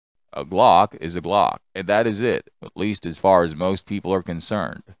A Glock is a Glock, and that is it, at least as far as most people are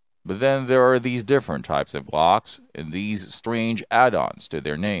concerned. But then there are these different types of Glocks, and these strange add-ons to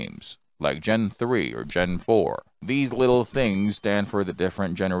their names, like Gen 3 or Gen 4. These little things stand for the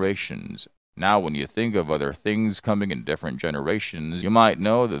different generations. Now, when you think of other things coming in different generations, you might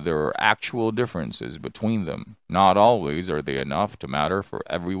know that there are actual differences between them. Not always are they enough to matter for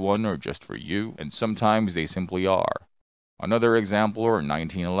everyone or just for you, and sometimes they simply are. Another example are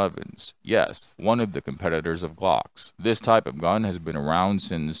 1911s. Yes, one of the competitors of Glocks. This type of gun has been around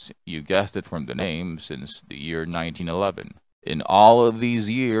since, you guessed it from the name, since the year 1911. In all of these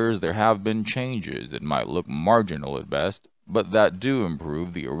years, there have been changes that might look marginal at best, but that do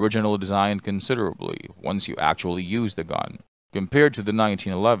improve the original design considerably once you actually use the gun. Compared to the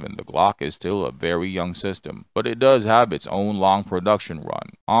 1911, the Glock is still a very young system, but it does have its own long production run.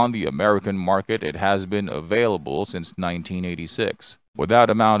 On the American market, it has been available since 1986. With that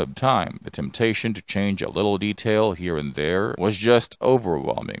amount of time, the temptation to change a little detail here and there was just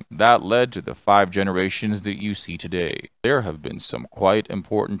overwhelming. That led to the 5 generations that you see today. There have been some quite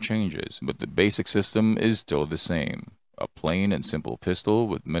important changes, but the basic system is still the same. A plain and simple pistol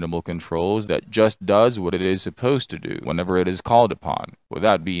with minimal controls that just does what it is supposed to do whenever it is called upon. With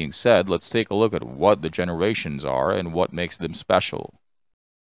that being said, let's take a look at what the generations are and what makes them special.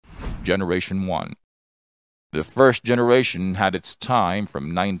 Generation 1. The first generation had its time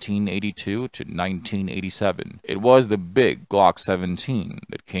from 1982 to 1987. It was the big Glock 17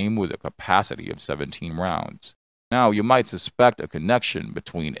 that came with a capacity of 17 rounds. Now, you might suspect a connection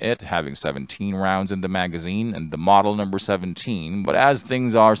between it having 17 rounds in the magazine and the model number 17, but as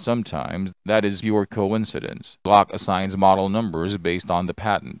things are sometimes, that is pure coincidence. Glock assigns model numbers based on the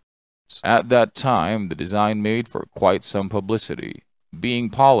patent. At that time, the design made for quite some publicity. Being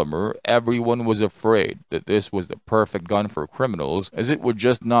polymer, everyone was afraid that this was the perfect gun for criminals, as it would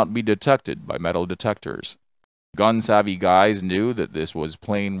just not be detected by metal detectors. Gun-savvy guys knew that this was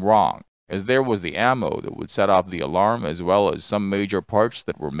plain wrong, as there was the ammo that would set off the alarm as well as some major parts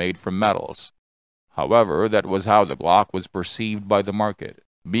that were made from metals. However, that was how the Glock was perceived by the market.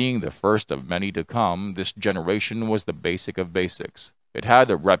 Being the first of many to come, this generation was the basic of basics. It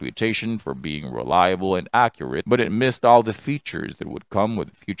had a reputation for being reliable and accurate, but it missed all the features that would come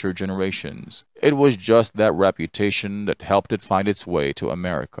with future generations. It was just that reputation that helped it find its way to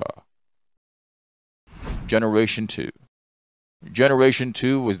America. Generation 2. Generation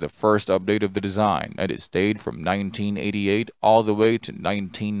 2 was the first update of the design, and it stayed from 1988 all the way to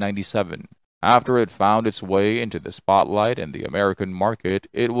 1997. After it found its way into the spotlight and the American market,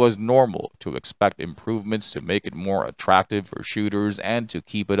 it was normal to expect improvements to make it more attractive for shooters and to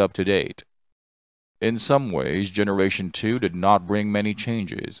keep it up to date. In some ways, Generation 2 did not bring many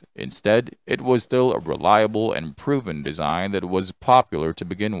changes. Instead, it was still a reliable and proven design that was popular to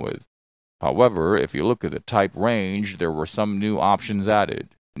begin with. However, if you look at the type range, there were some new options added.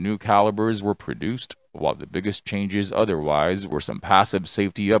 New calibers were produced, while the biggest changes otherwise were some passive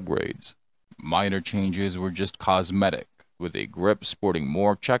safety upgrades. Minor changes were just cosmetic, with a grip sporting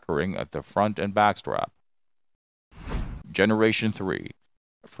more checkering at the front and backstrap. Generation 3.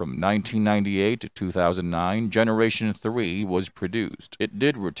 From 1998 to 2009, Generation 3 was produced. It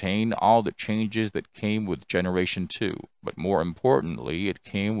did retain all the changes that came with Generation 2, but more importantly, it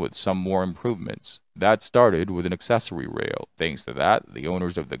came with some more improvements. That started with an accessory rail. Thanks to that, the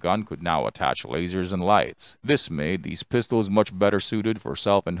owners of the gun could now attach lasers and lights. This made these pistols much better suited for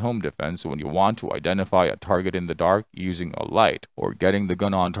self and home defense when you want to identify a target in the dark using a light, or getting the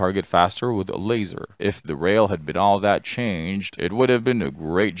gun on target faster with a laser. If the rail had been all that changed, it would have been a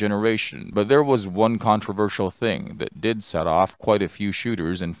great generation, but there was one controversial thing that did set off quite a few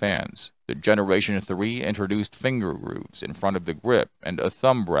shooters and fans. The Generation 3 introduced finger grooves in front of the grip and a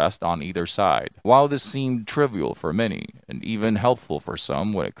thumb rest on either side. While this seemed trivial for many, and even helpful for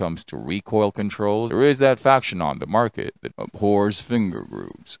some when it comes to recoil control, there is that faction on the market that abhors finger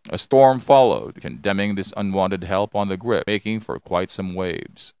grooves. A storm followed, condemning this unwanted help on the grip, making for quite some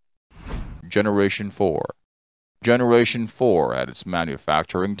waves. Generation 4. Generation 4 had its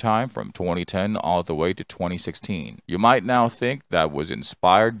manufacturing time from 2010 all the way to 2016. You might now think that was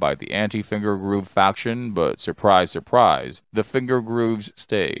inspired by the anti-finger groove faction, but surprise, surprise, the finger grooves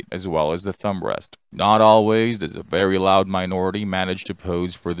stayed, as well as the thumb rest. Not always does a very loud minority manage to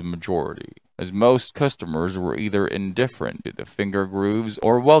pose for the majority, as most customers were either indifferent to the finger grooves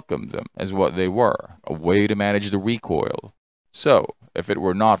or welcomed them as what they were, a way to manage the recoil. So, if it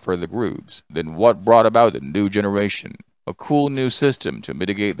were not for the grooves, then what brought about the new generation? A cool new system to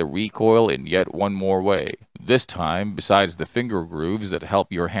mitigate the recoil in yet one more way. This time, besides the finger grooves that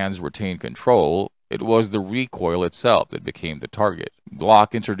help your hands retain control, It was the recoil itself that became the target.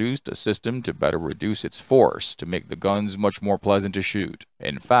 Glock introduced a system to better reduce its force to make the guns much more pleasant to shoot.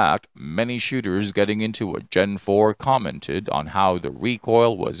 In fact, many shooters getting into a Gen 4 commented on how the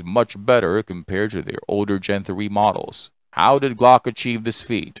recoil was much better compared to their older Gen 3 models. How did Glock achieve this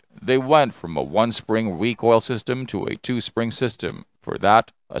feat? They went from a one-spring recoil system to a two-spring system. For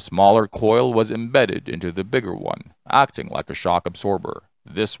that, a smaller coil was embedded into the bigger one, acting like a shock absorber.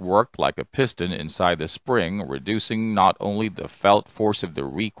 This worked like a piston inside the spring, reducing not only the felt force of the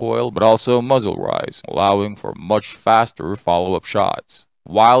recoil, but also muzzle rise, allowing for much faster follow-up shots.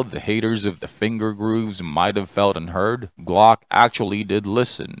 While the haters of the finger grooves might have felt unheard, Glock actually did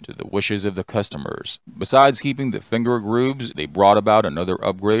listen to the wishes of the customers. Besides keeping the finger grooves, they brought about another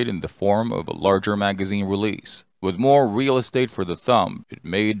upgrade in the form of a larger magazine release. With more real estate for the thumb, it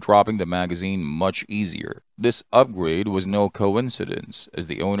made dropping the magazine much easier. This upgrade was no coincidence, as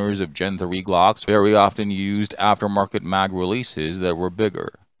the owners of Gen 3 Glocks very often used aftermarket mag releases that were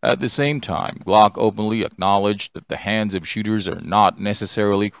bigger. At the same time, Glock openly acknowledged that the hands of shooters are not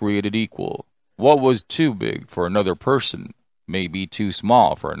necessarily created equal. What was too big for another person may be too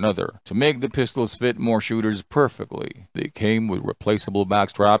small for another. To make the pistols fit more shooters perfectly, they came with replaceable back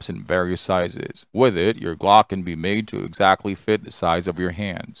straps in various sizes. With it, your Glock can be made to exactly fit the size of your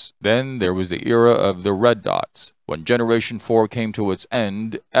hands. Then there was the era of the red dots. When Generation 4 came to its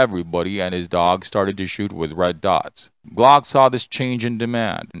end, everybody and his dog started to shoot with red dots. Glock saw this change in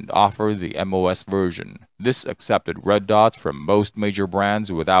demand and offered the MOS version. This accepted red dots from most major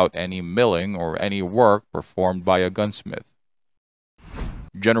brands without any milling or any work performed by a gunsmith.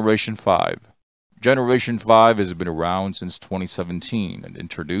 Generation 5. Generation 5 has been around since 2017 and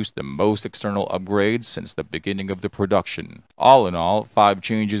introduced the most external upgrades since the beginning of the production. All in all, 5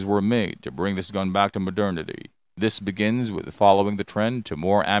 changes were made to bring this gun back to modernity. This begins with following the trend to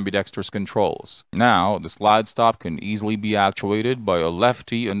more ambidextrous controls. Now, the slide stop can easily be actuated by a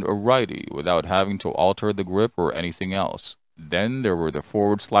lefty and a righty without having to alter the grip or anything else. Then there were the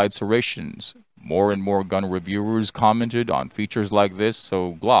forward slide serrations. More and more gun reviewers commented on features like this,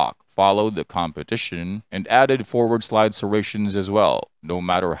 so Glock followed the competition and added forward slide serrations as well, no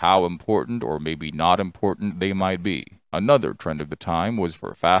matter how important or maybe not important they might be. Another trend of the time was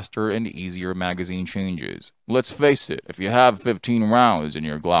for faster and easier magazine changes. Let's face it, if you have 15 rounds in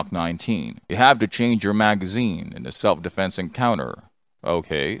your Glock 19, you have to change your magazine in a self-defense encounter.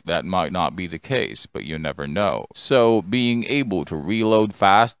 Okay, that might not be the case, but you never know. So, being able to reload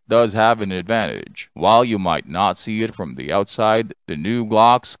fast does have an advantage. While you might not see it from the outside, the new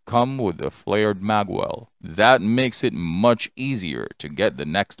Glocks come with a flared magwell. That makes it much easier to get the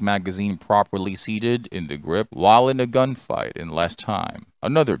next magazine properly seated in the grip while in a gunfight in less time.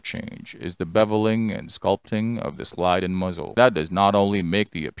 Another change is the beveling and sculpting of the slide and muzzle. That does not only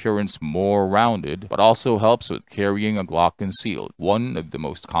make the appearance more rounded, but also helps with carrying a Glock concealed, one of the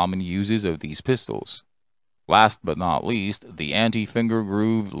most common uses of these pistols. Last but not least, the anti-finger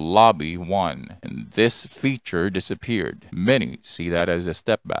groove lobby won, and this feature disappeared. Many see that as a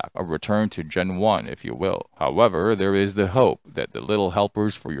step back, a return to Gen 1 if you will. However, there is the hope that the little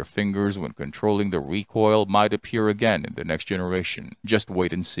helpers for your fingers when controlling the recoil might appear again in the next generation. Just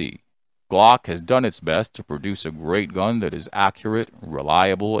wait and see. Glock has done its best to produce a great gun that is accurate,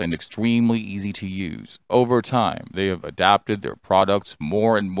 reliable, and extremely easy to use. Over time, they have adapted their products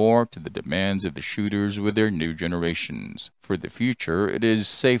more and more to the demands of the shooters with their new generations. For the future, it is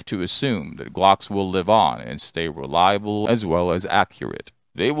safe to assume that Glocks will live on and stay reliable as well as accurate.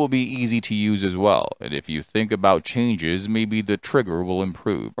 They will be easy to use as well, and if you think about changes, maybe the trigger will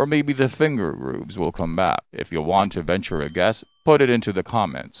improve, or maybe the finger grooves will come back. If you want to venture a guess, put it into the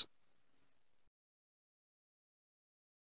comments.